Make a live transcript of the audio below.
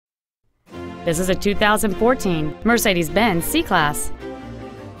This is a 2014 Mercedes-Benz C-Class.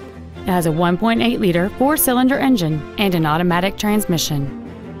 It has a 1.8-liter four-cylinder engine and an automatic transmission.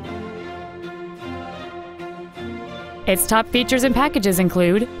 Its top features and packages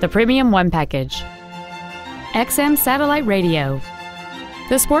include the Premium One package, XM satellite radio,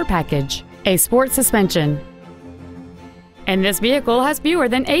 the Sport package, a sport suspension, and this vehicle has fewer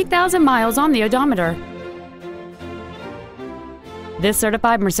than 8,000 miles on the odometer. This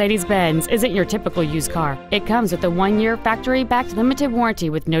certified Mercedes-Benz isn't your typical used car. It comes with a 1-year factory-backed limited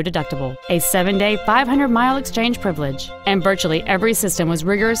warranty with no deductible, a 7-day 500-mile exchange privilege, and virtually every system was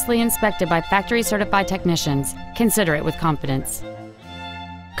rigorously inspected by factory-certified technicians. Consider it with confidence.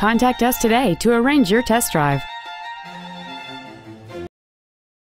 Contact us today to arrange your test drive.